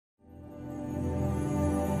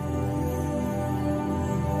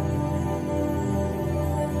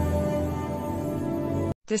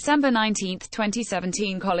December 19,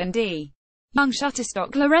 2017. Colin D. Young,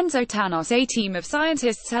 Shutterstock, Lorenzo Tanos. A team of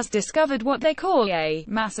scientists has discovered what they call a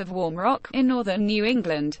massive warm rock in northern New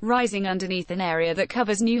England, rising underneath an area that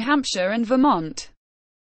covers New Hampshire and Vermont.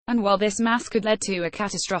 And while this mass could lead to a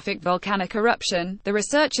catastrophic volcanic eruption, the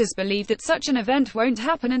researchers believe that such an event won't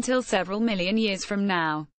happen until several million years from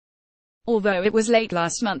now. Although it was late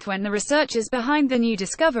last month when the researchers behind the new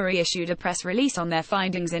discovery issued a press release on their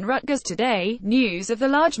findings in Rutgers Today, news of the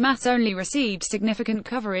large mass only received significant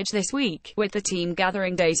coverage this week, with the team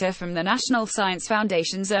gathering data from the National Science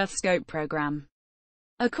Foundation's EarthScope program.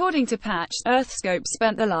 According to Patch, EarthScope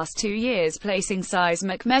spent the last 2 years placing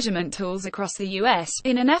seismic measurement tools across the U.S.,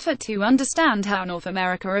 in an effort to understand how North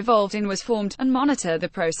America evolved and was formed, and monitor the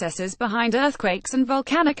processes behind earthquakes and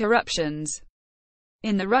volcanic eruptions.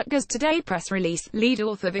 In the Rutgers Today press release, lead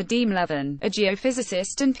author Vadim Levin, a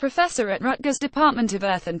geophysicist and professor at Rutgers Department of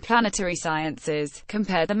Earth and Planetary Sciences,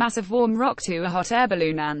 compared the massive warm rock to a hot air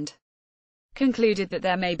balloon and concluded that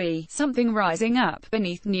there may be something rising up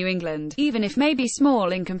beneath New England, even if maybe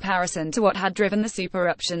small in comparison to what had driven the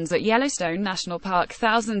supereruptions at Yellowstone National Park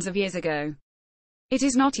thousands of years ago. It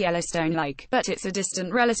is not Yellowstone-like, but it's a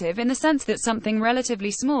distant relative in the sense that something relatively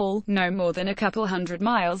small, no more than a couple hundred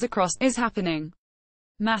miles across, is happening.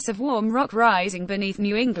 Massive warm rock rising beneath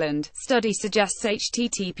New England, study suggests.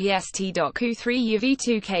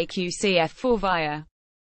 https://t.cu3uv2kqcf4 via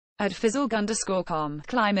 @fizzorg_com.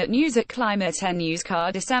 Climate News at Climate N News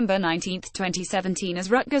Car, December 19, 2017.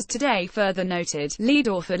 As Rutgers Today further noted, lead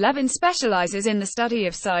author Levin specializes in the study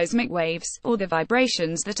of seismic waves, or the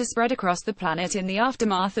vibrations that are spread across the planet in the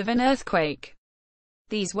aftermath of an earthquake.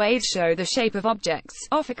 These waves show the shape of objects,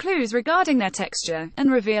 offer clues regarding their texture,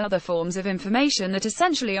 and reveal other forms of information that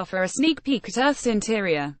essentially offer a sneak peek at Earth's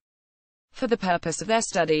interior. For the purpose of their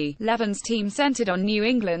study, Levin's team centered on New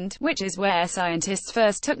England, which is where scientists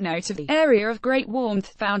first took note of the area of great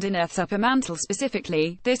warmth found in Earth's upper mantle.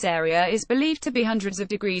 Specifically, this area is believed to be hundreds of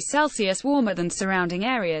degrees Celsius warmer than surrounding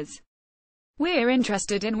areas. We're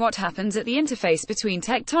interested in what happens at the interface between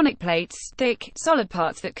tectonic plates, thick, solid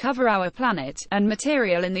parts that cover our planet, and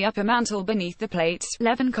material in the upper mantle beneath the plates,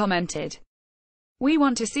 Levin commented. We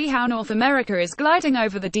want to see how North America is gliding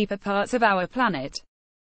over the deeper parts of our planet.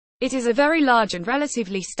 It is a very large and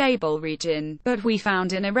relatively stable region, but we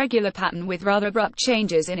found an irregular pattern with rather abrupt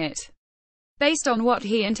changes in it. Based on what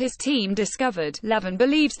he and his team discovered, Levin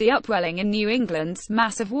believes the upwelling in New England's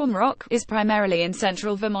massive warm rock is primarily in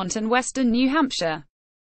central Vermont and western New Hampshire.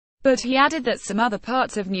 But he added that some other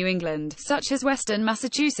parts of New England, such as western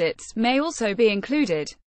Massachusetts, may also be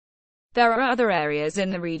included. There are other areas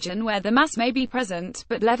in the region where the mass may be present,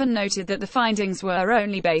 but Levin noted that the findings were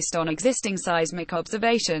only based on existing seismic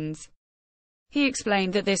observations. He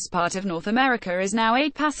explained that this part of North America is now a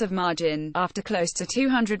passive margin, after close to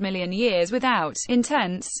 200 million years without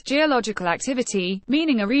intense geological activity,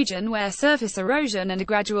 meaning a region where surface erosion and a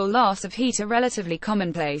gradual loss of heat are relatively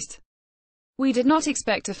commonplace. We did not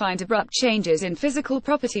expect to find abrupt changes in physical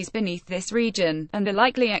properties beneath this region, and the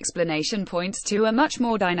likely explanation points to a much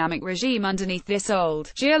more dynamic regime underneath this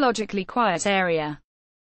old, geologically quiet area.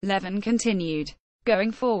 Levin continued.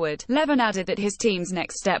 Going forward, Levin added that his team's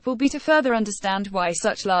next step will be to further understand why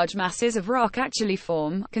such large masses of rock actually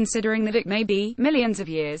form, considering that it may be millions of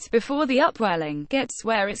years before the upwelling gets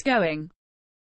where it's going.